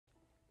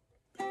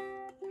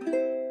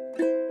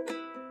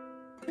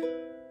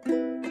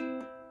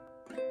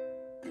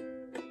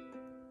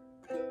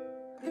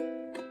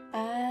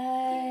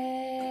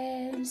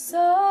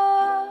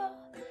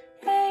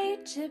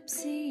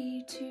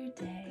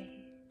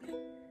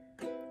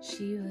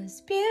She was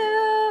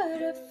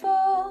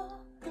beautiful,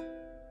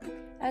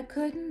 I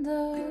couldn't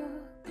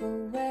look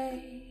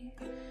away.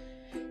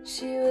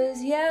 She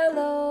was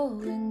yellow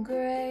and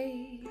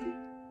gray,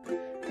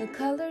 the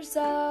colors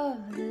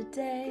of the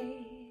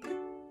day.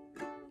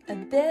 A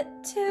bit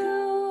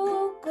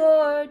too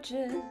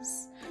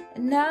gorgeous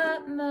and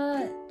not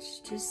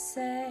much to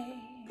say.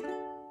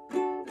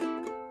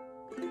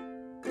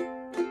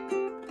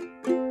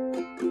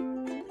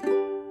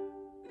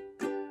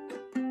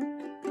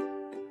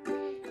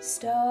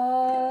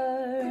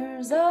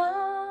 Stars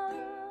on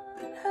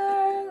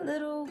her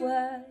little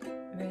white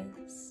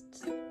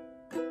wrist,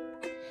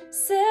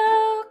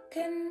 silk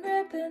and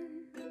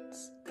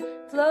ribbons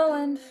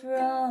flowing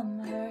from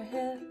her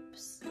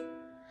hips.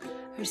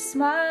 Her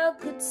smile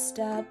could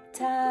stop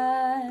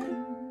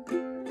time,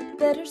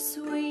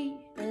 bittersweet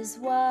as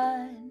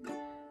wine.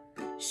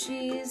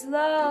 She's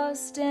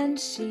lost and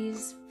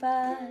she's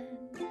fine,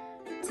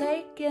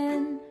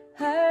 taking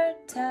her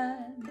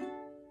time.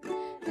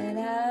 And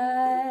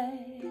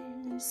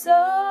I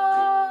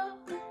saw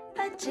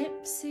a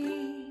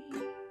gypsy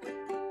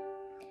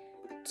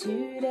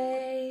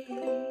today.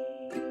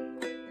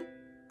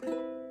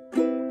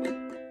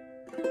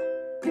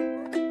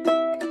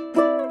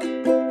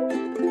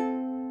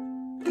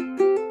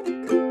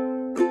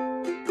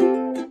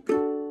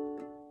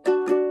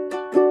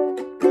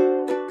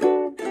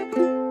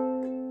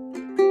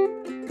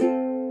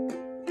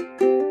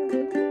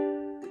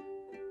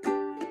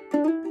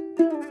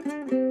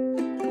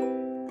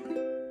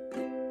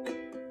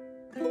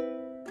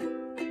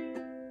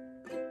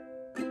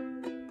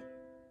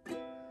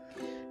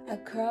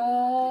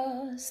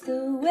 Across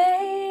the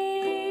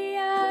way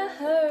I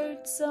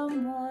heard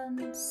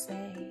someone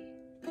say,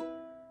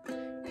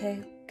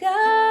 pick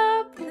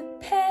up the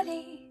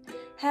penny,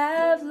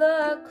 have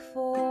luck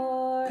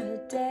for a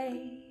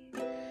day.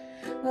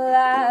 Well,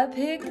 I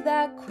picked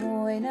that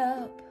coin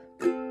up,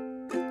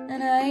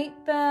 and I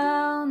ain't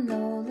found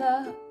no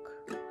luck,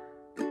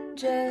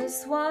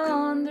 just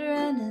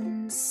wandering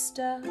and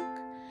stuck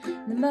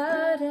in the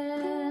mud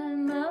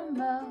and the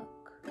muck.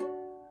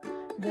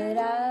 But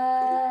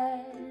I